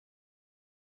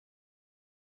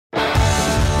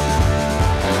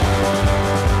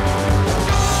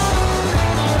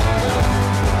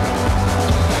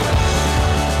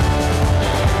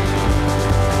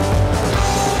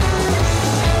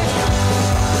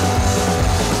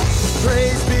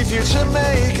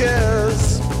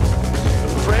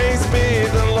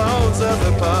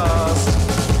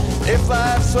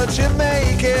that's what you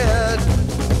make it.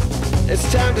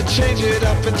 It's time to change it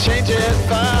up and change it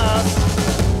fast.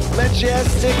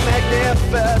 Majestic,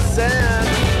 magnificent,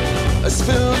 a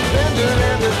spoon bender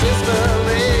and a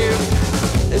disbelief.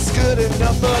 It's good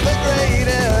enough for the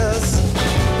greatest.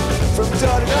 From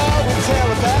door to door with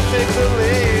telepathic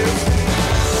belief.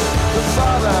 The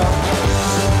Father,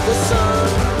 the Son,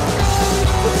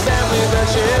 the family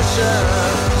magician.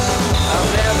 I'm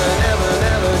never, never,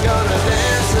 never gonna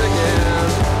dance again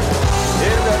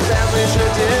in the family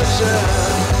tradition.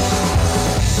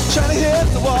 Trying to hit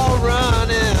the wall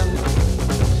running,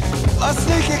 a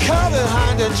sneaky car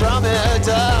behind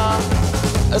Andromeda.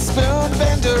 A spoon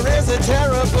bender is a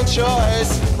terrible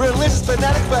choice. Religious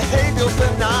fanatic behavioral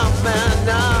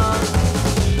phenomenon.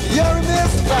 You're a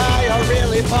mystifier, you're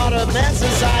really part of man's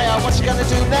desire. What you gonna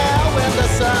do now when the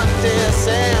sun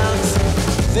descends?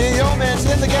 The old man's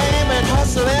in the game and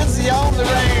hustling's the only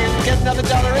rain. Get another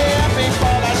dollar in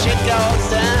before that shit goes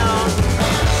down.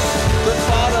 The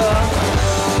Father,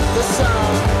 the Son,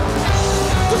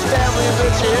 the family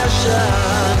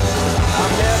magician.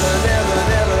 I'm never, never,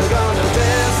 never gonna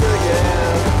dance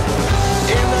again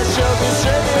in the showbiz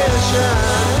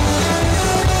tradition.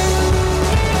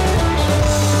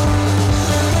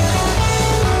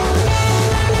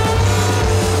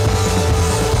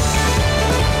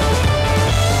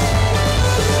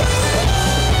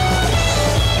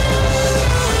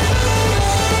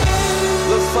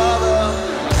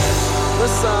 The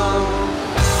Son,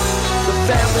 the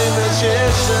family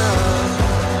magician.